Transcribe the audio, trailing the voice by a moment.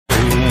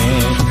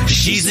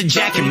She's a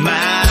Jack and Michael.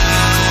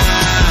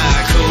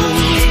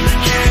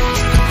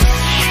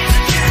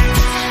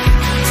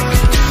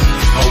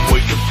 I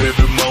wake up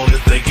every morning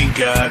thanking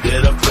God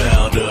that I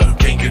found her.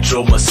 Can't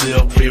control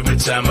myself every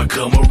time I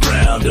come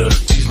around her.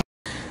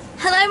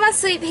 Hello my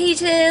sweet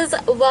peaches,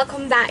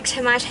 welcome back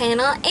to my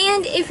channel,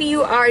 and if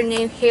you are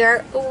new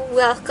here,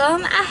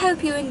 welcome. I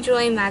hope you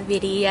enjoy my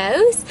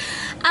videos.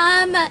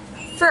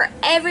 For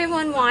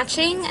everyone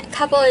watching, a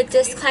couple of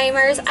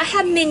disclaimers. I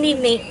have Mindy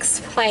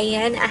Minx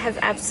playing. I have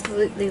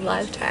absolutely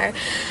loved her.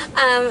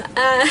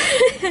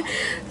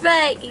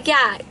 But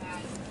yeah,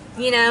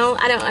 you know,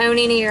 I don't own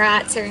any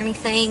rights or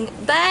anything,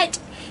 but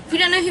if you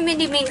don't know who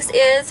Mindy Minx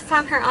is,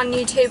 find her on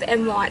YouTube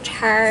and watch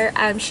her.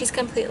 She's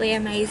completely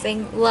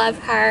amazing. Love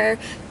her.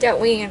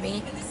 Don't we,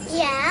 Amy?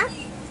 Yeah.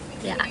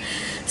 Yeah.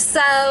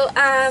 So,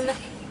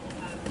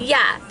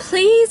 yeah,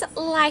 please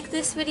like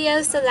this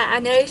video so that I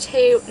know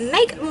to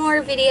make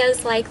more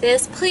videos like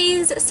this.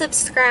 Please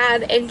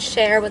subscribe and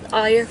share with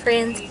all your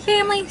friends,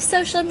 family,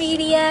 social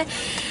media.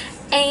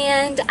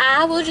 And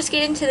I will just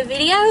get into the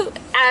video.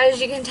 As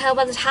you can tell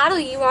by the title,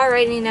 you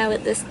already know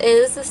what this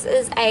is. This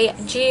is a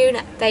June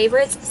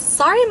favorites.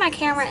 Sorry my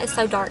camera is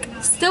so dark.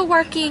 Still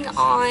working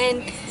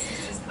on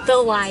the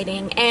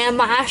lighting. And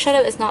my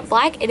eyeshadow is not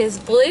black, it is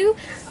blue.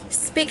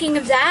 Speaking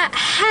of that,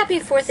 happy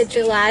 4th of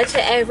July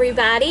to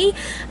everybody.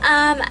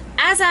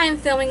 As I am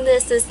filming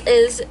this, this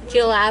is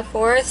July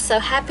 4th, so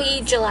happy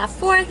July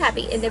 4th,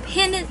 happy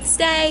Independence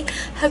Day.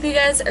 Hope you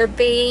guys are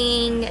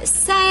being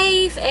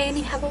safe and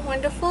you have a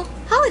wonderful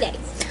holiday.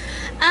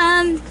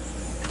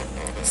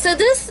 So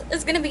this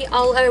is going to be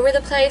all over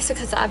the place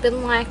because I've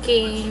been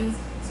liking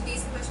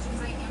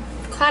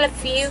quite a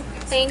few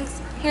things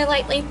here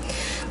lately.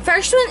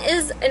 First one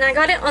is, and I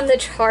got it on the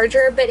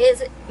charger, but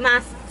it's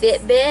my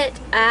Fitbit.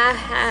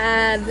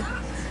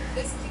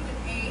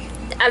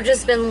 I've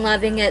just been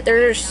loving it.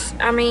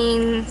 I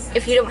mean,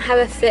 if you don't have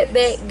a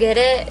Fitbit, get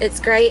it. It's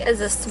great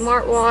as a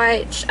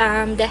smartwatch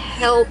to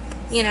help,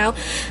 you know.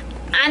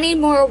 I need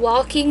more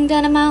walking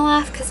done in my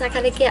life because I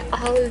got to get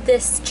all of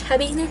this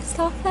chubbiness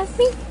off of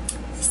me.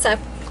 So,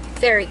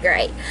 very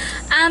great.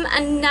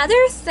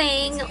 Another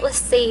thing, let's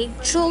see,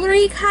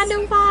 jewelry kind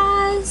of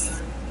wise.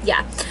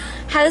 Yeah.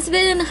 Has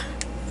been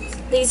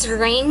these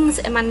rings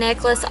and my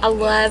necklace. I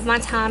love my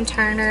Time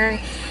Turner.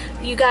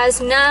 You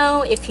guys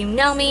know, if you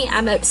know me,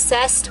 I'm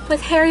obsessed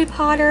with Harry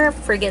Potter.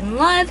 Friggin'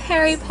 love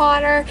Harry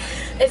Potter.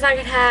 If I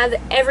could have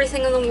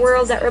everything in the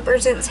world that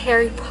represents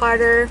Harry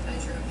Potter,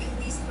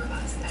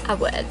 I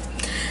would.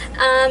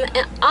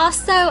 And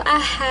also I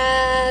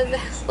have,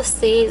 let's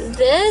see,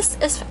 this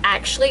is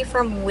actually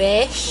from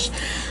Wish.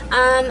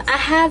 I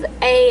have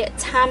a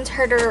Time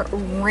Turner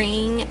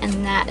ring,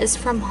 and that is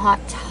from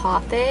Hot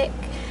Topic.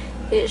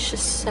 It's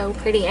just so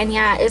pretty, and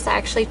yeah, it's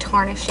actually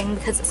tarnishing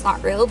because it's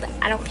not real, but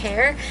I don't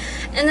care.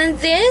 And then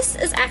this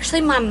is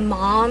actually my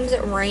mom's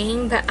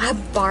ring, but I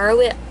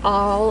borrow it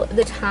all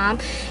the time.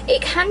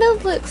 It kind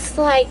of looks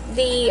like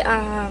the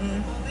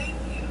I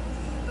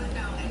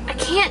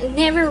can't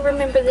never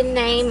remember the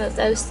name of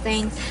those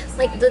things,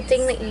 like the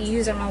thing that you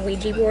use on a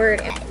Ouija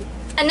board.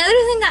 Another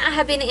thing that I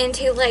have been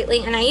into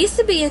lately, and I used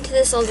to be into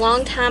this a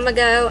long time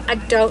ago, I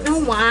don't know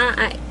why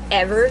I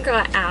ever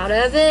got out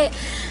of it,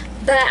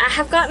 but I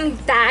have gotten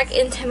back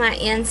into my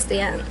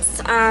incense.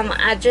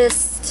 I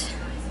just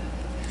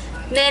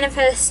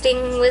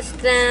manifesting with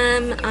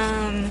them.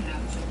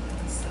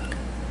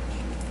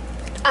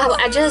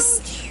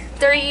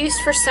 They're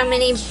used for so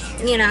many,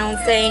 you know,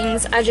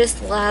 things. I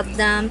just love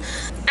them.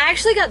 I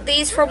actually got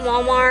these from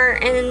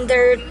Walmart, and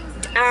they're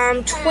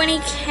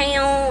 20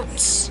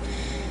 count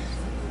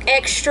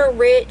extra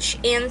rich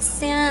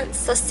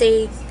incense. Let's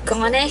see,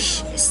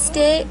 Ganesh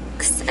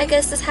sticks, I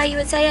guess is how you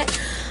would say it.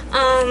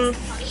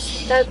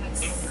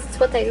 That's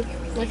what they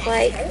look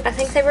like. I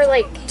think they were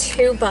like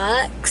 $2.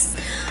 But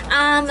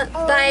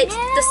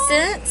the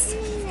scents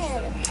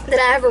that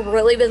I have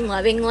really been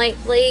loving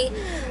lately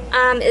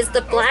is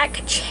the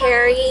Black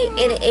Cherry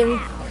and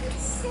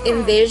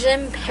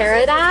Envision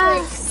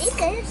Paradise.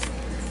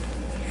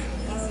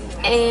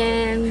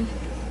 And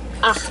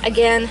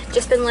again,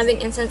 just been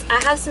loving incense.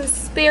 I have some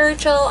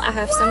spiritual, I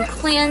have some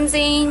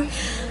cleansing,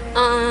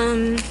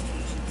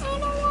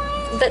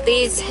 but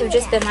these have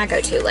just been my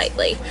go-to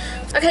lately.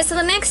 Okay, so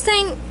the next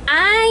thing,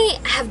 I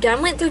have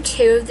went through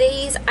 2 of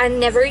these. I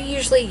never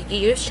usually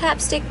use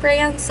chapstick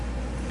brands.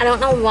 I don't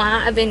know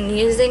why I've been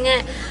using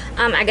it.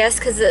 I guess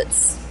because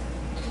it's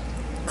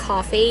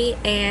coffee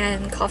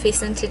and coffee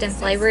scented and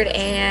flavored,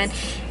 and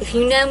if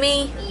you know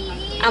me,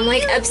 I'm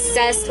like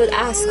obsessed with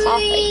iced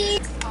coffee.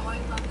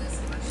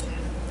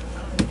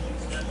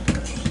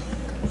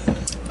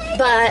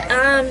 But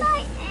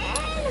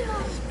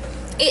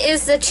it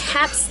is the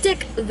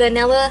Chapstick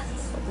Vanilla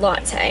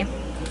Latte,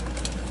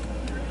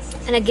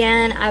 and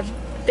again, I've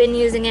been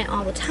using it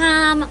all the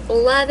time.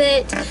 Love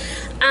it.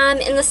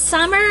 In the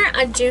summer,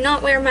 I do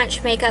not wear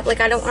much makeup. Like,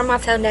 I don't wear my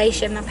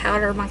foundation, my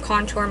powder, my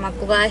contour, my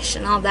blush,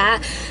 and all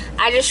that.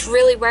 I just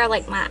really wear,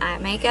 like, my eye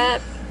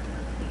makeup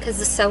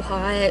because it's so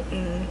hot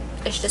and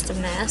it's just a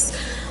mess.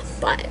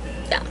 But,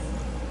 yeah.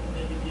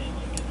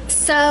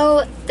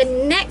 So the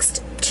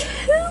next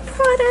two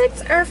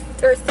products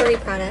or three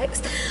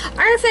products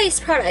are face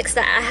products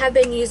that I have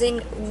been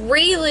using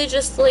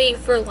religiously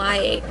for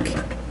like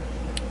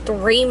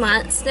 3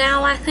 months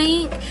now, I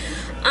think.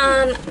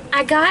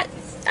 I got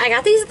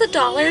these at the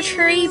Dollar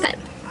Tree, but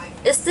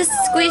it's this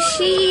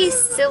squishy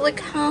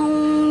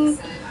silicone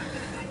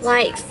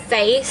like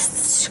face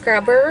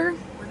scrubber,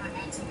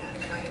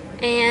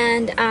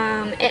 and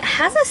it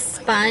has a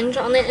sponge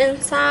on the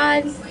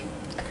inside.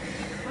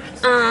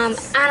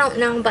 I don't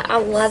know, but I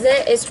love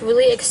it. It's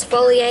really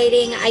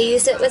exfoliating. I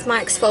use it with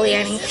my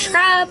exfoliating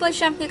scrub,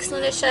 which I'm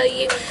fixing to show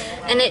you,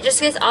 and it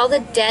just gets all the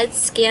dead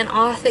skin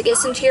off. It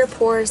gets into your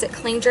pores. It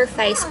cleans your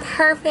face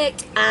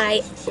perfect.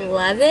 I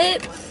love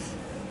it.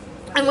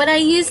 And what I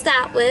use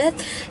that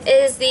with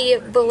is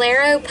the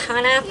Bolero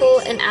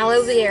Pineapple and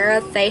Aloe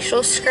Vera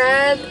Facial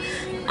Scrub.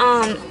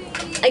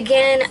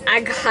 Again,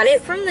 I got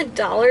it from the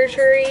Dollar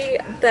Tree,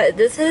 but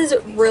this has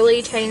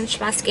really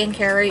changed my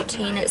skincare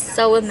routine. It's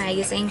so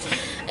amazing.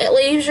 It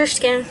leaves your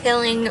skin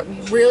feeling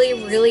really,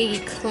 really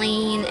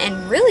clean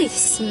and really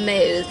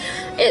smooth.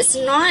 It's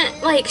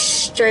not like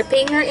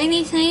stripping or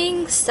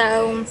anything,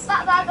 so,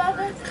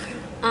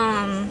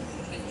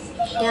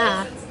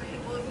 yeah.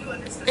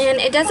 And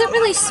it doesn't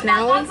really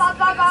smell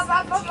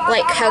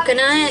like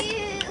coconut.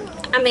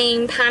 I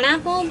mean,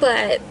 pineapple,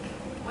 but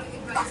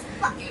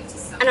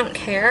I don't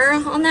care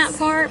on that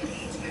part.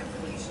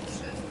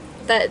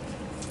 But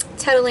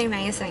totally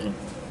amazing.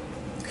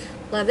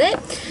 Love it.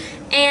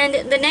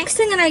 And the next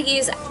thing that I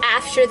use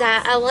after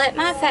that, I let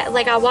my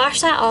I wash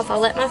that off, I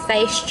let my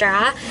face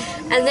dry,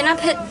 and then I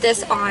put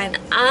this on.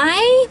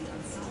 I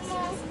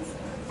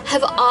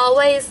have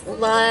always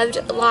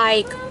loved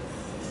like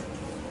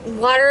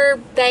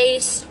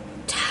water-based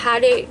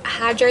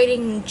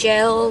hydrating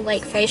gel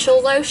like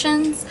facial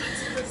lotions,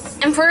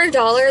 and for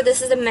 $1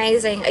 this is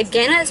amazing.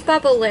 Again, it's by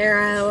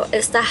Bolero.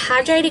 It's the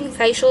hydrating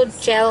facial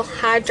gel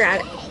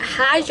hydrator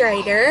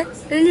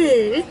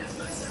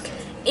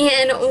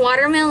in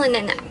watermelon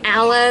and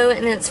aloe,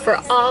 and it's for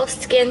all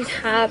skin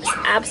types.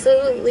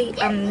 Absolutely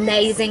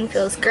amazing.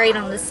 Feels great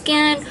on the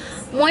skin,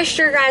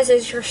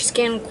 moisturizes your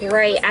skin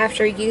great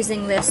after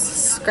using this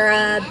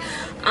scrub.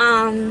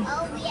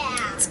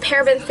 It's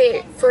paraben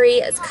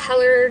free, it's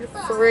color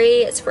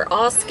free, it's for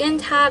all skin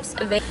types.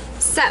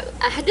 So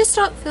I had to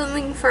stop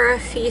filming for a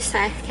few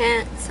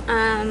seconds.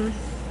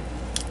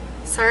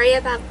 Sorry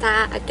about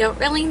that. I don't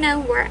really know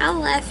where I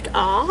left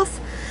off.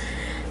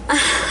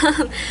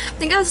 I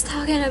think I was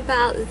talking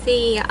about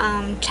the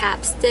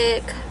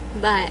chapstick,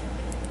 but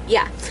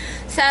yeah.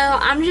 So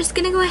I'm just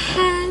gonna go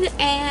ahead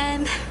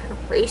and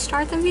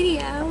restart the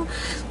video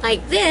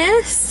like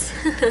this.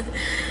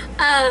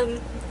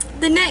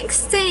 The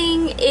next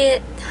thing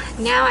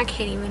now I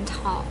can't even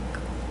talk.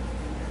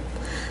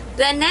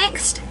 The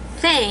next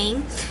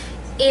thing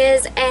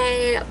is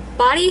a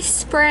body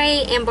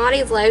spray and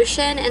body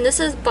lotion, and this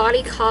is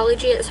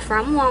Bodycology. It's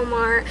from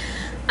Walmart.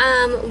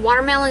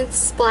 Watermelon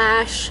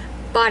Splash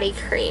body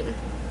cream.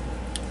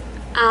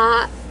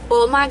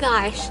 Oh my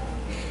gosh,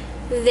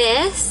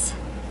 this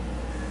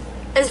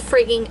is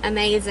freaking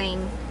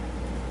amazing.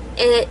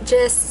 It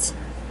just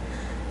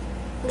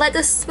let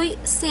the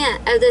sweet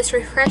scent of this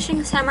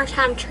refreshing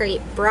summertime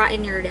treat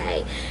brighten your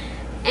day.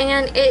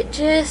 And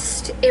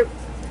it's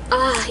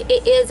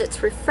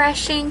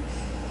refreshing.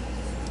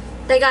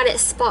 They got it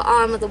spot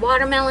on with the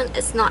watermelon.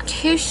 It's not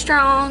too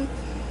strong.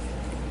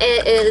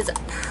 It is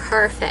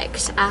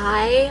perfect.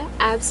 I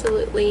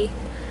absolutely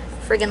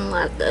friggin'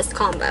 love this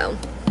combo.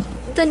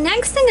 The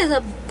next thing is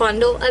a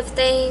bundle of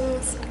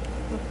things,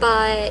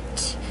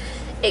 but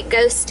it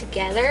goes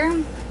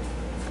together.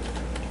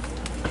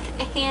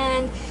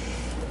 And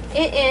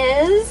it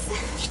is,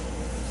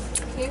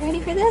 you ready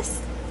for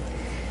this?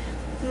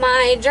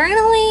 My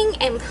journaling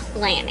and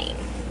planning.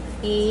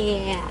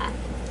 Yeah.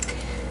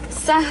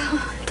 So,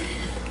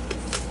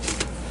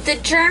 the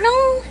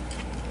journal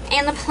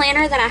and the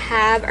planner that I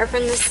have are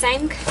from the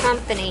same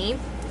company,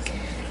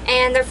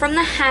 and they're from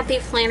the Happy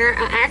Planner.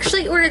 I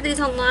actually ordered these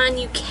online.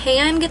 You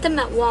can get them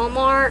at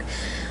Walmart,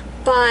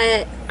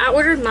 but I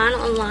ordered mine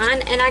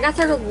online, and I got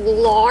their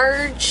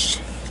large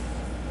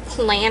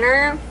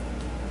planner.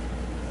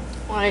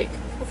 Like,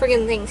 the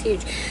freaking thing's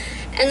huge.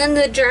 And then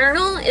the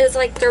journal is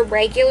like their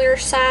regular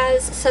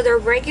size. So their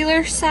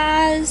regular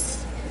size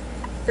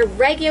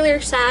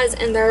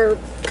and their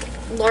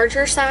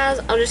larger size,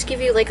 I'll just give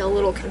you like a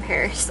little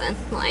comparison.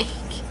 Like,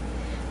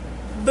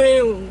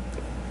 boom.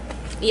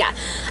 Yeah,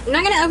 I'm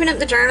not going to open up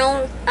the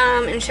journal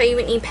and show you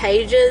any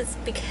pages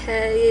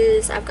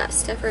because I've got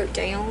stuff wrote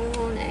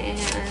down,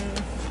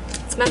 and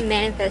it's my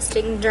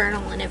manifesting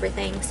journal and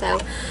everything. So,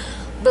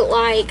 but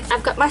like,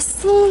 I've got my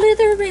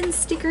Slytherin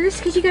stickers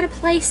because you got a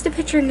place to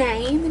put your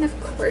name, and of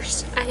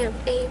course I am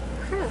a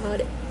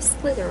proud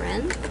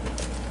Slytherin.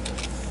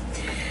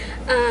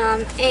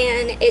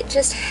 And it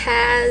just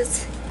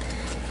has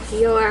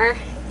your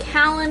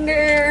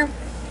calendar,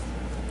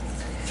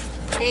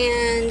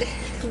 and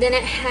then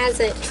it has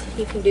it,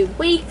 you can do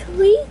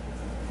weekly,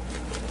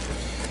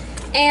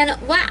 And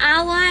what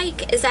I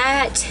like is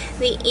at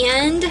the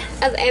end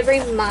of every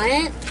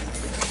month,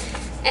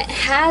 it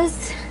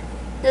has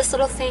this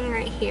little thing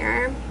right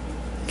here.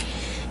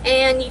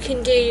 And you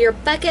can do your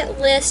bucket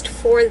list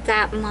for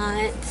that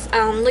month,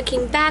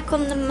 looking back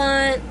on the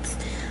month,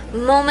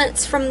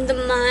 moments from the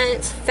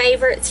month,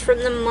 favorites from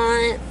the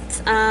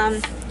month,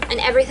 and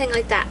everything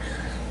like that.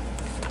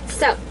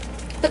 So,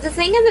 but the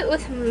thing of it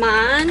with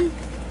mine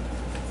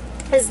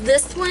is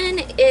this one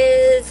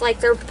is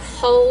like their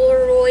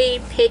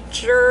Polaroid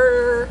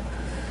picture.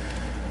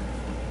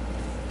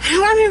 I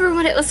don't remember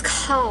what it was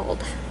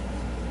called,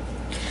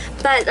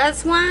 but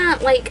that's why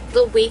like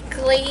the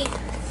weekly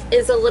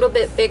is a little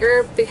bit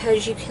bigger,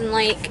 because you can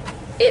like,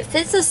 it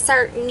fits a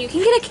certain, you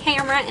can get a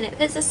camera and it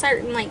fits a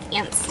certain like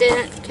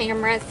instant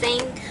camera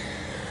thing.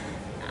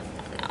 I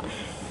don't know,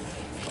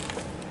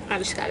 I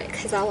just got it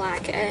because I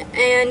like it.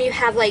 And you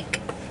have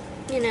like,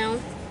 you know,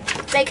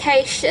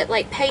 vacation,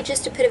 like pages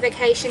to put a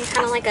vacation,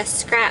 kind of like a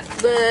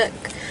scrapbook.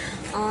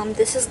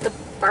 This is the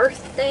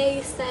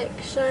birthday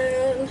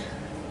section,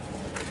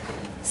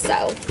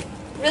 so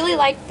really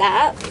like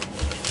that.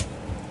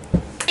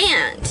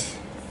 And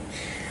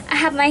I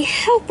have my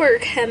helper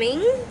coming.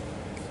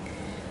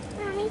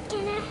 Mommy,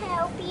 can I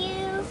help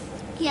you?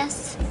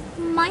 Yes,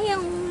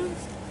 ma'am.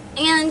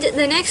 And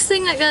the next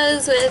thing that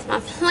goes with my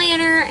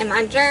planner and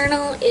my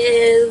journal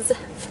is,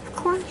 of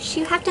course,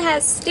 you have to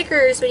have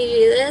stickers when you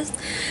do this.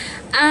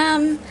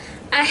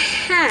 I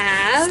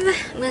have,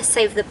 I'm going to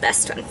save the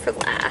best one for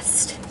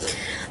last.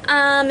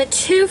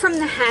 2 from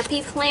the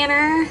Happy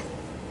Planner.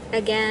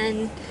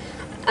 Again,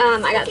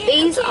 I got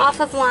these off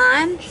of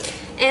Lime.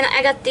 And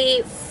I got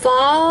the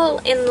fall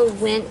and the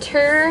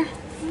winter.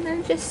 And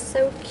they're just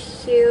so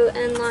cute.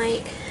 And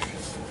like,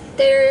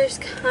 there's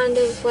kind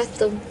of what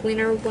the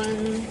winter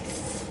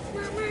ones,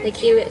 Mama,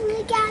 like you,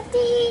 we got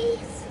these.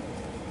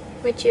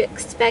 what you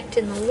expect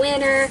in the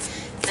winter.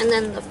 And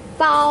then the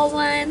fall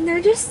one.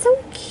 They're just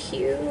so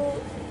cute.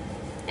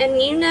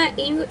 And you know,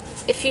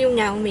 if you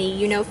know me,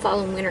 you know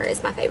fall and winter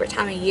is my favorite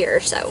time of year.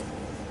 So.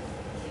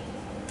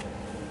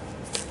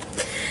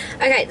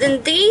 Okay,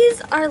 then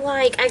these are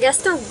like, I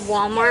guess they're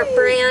Walmart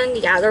brand.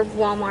 Yeah, they're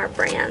Walmart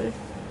brand.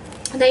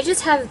 They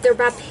just have, they're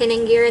by Pen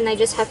and Gear, and they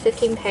just have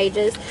 15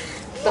 pages.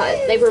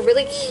 But they were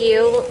really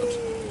cute.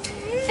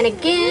 And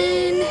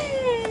again,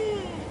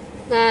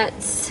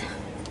 that's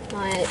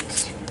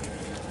what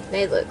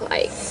they look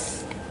like.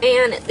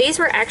 And these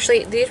were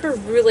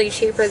really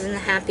cheaper than the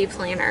Happy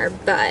Planner,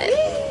 but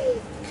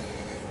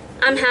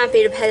I'm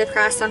happy to pay the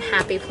price on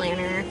Happy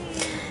Planner.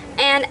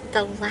 And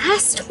the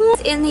last one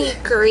in the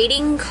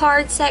greeting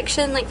card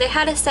section, like they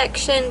had a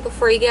section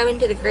before you go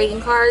into the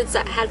greeting cards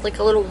that had like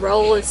a little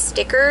roll of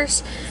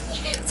stickers.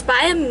 It's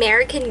by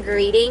American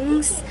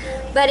Greetings,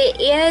 but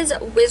it is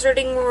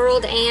Wizarding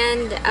World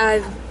and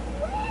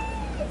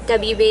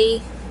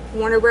WB,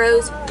 Warner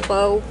Bros.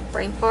 Whoa,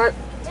 brain fart.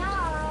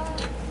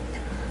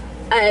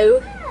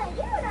 Oh.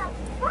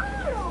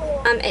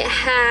 It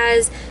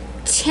has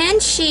 10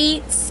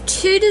 sheets,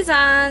 2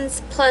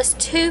 designs, plus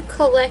 2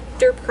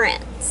 collector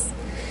prints.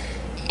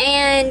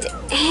 And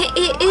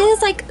it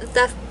is like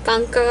the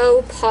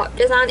Funko Pop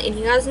design. And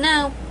you guys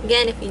know,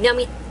 again, if you know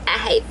me, I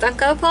hate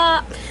Funko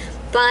Pop.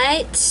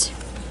 But,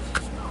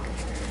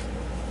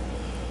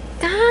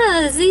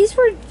 guys, these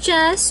were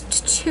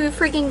just too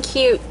freaking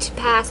cute to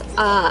pass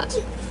up.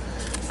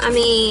 I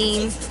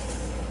mean,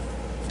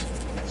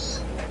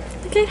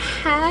 look at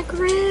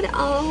Hagrid.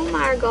 Oh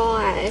my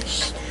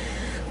gosh.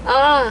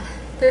 Oh,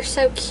 they're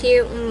so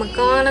cute.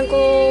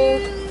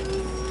 McGonagall.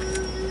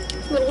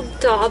 Little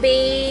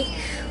Dobby.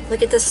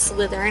 Look at the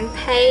Slytherin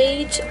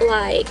page.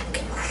 Like,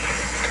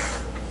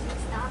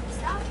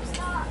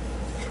 Stop.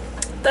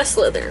 the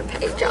Slytherin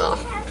page, y'all.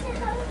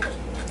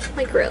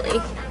 Like, really.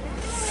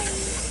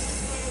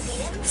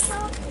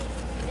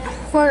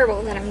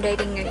 Horrible that I'm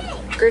dating a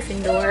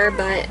Gryffindor,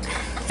 but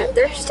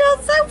they're still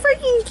so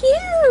freaking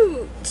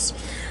cute.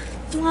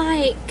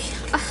 Like,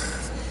 ugh.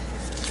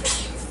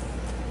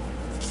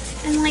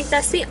 And like,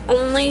 that's the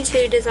only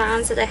 2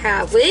 designs that they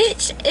have,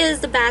 which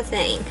is the bad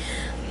thing.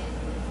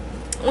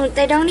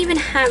 They don't even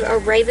have a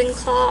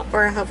Ravenclaw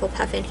or a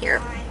Hufflepuff in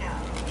here.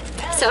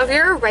 So if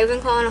you're a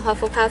Ravenclaw and a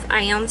Hufflepuff,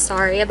 I am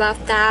sorry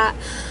about that.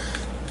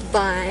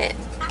 But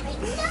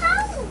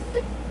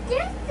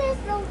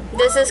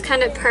this is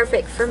kind of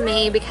perfect for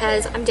me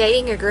because I'm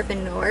dating a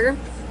Gryffindor.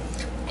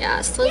 Yeah,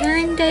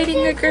 Slytherin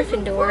dating a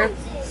Gryffindor.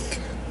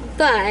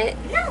 But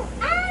No,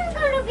 I'm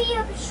gonna be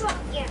a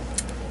Shrunker.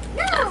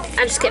 No.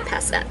 I just get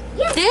past that.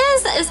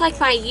 This is like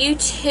my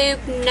YouTube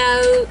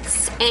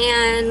notes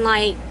and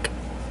like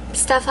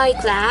stuff like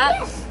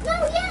that.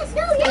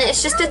 And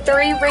it's just a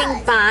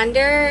 3-ring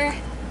binder,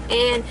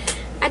 and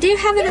I do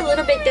have it a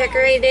little bit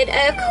decorated,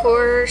 of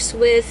course,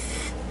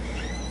 with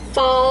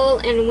fall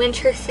and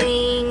winter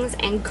things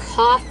and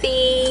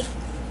coffee.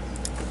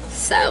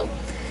 So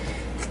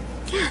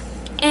yeah,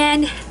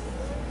 and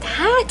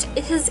that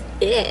is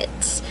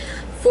it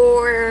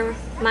for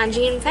my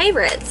June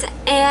favorites.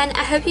 And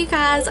I hope you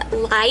guys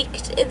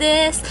liked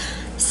this.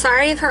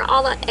 Sorry for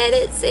all the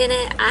edits in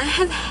it. I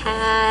have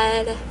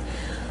had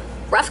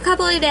rough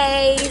couple of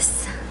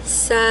days,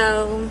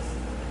 so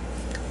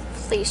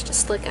please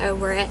just look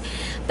over it.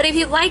 But if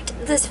you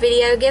liked this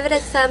video, give it a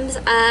thumbs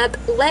up.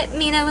 Let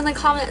me know in the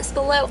comments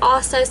below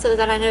also, so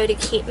that I know to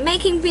keep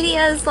making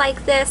videos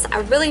like this.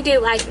 I really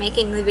do like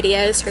making the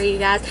videos for you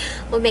guys.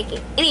 Well,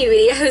 making any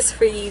videos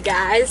for you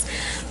guys.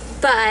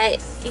 But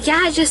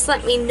yeah, just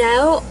let me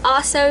know.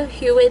 Also,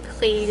 if you would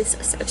please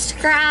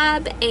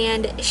subscribe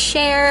and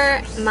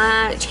share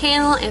my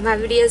channel and my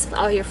videos with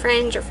all your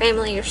friends, your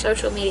family, your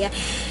social media.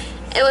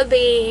 It would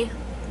be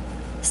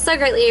so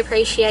greatly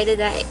appreciated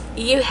that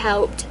you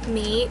helped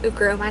me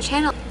grow my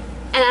channel.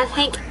 And I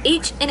thank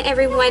each and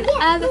every one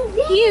of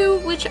you,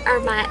 which are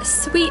my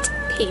sweet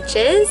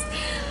peaches,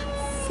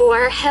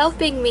 for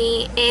helping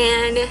me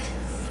and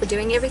for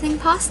doing everything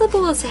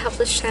possible to help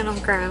this channel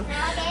grow.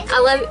 I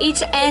love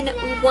each and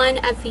one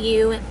of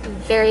you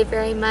very,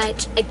 very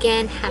much.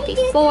 Again, happy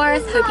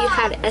 4th. Hope you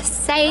had a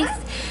safe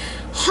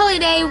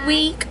holiday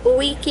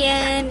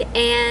weekend,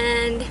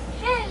 and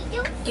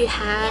you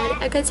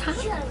had a good time.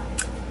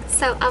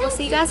 So I will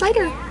see you guys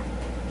later.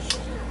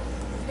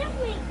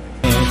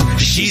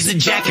 She's a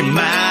Jack and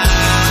Michael.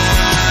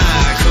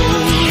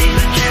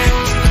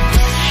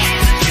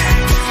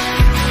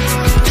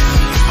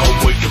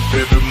 I wake up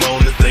every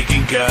morning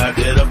thanking God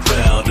that I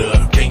found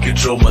her. Can't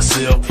control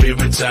myself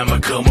every time I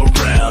come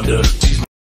around her.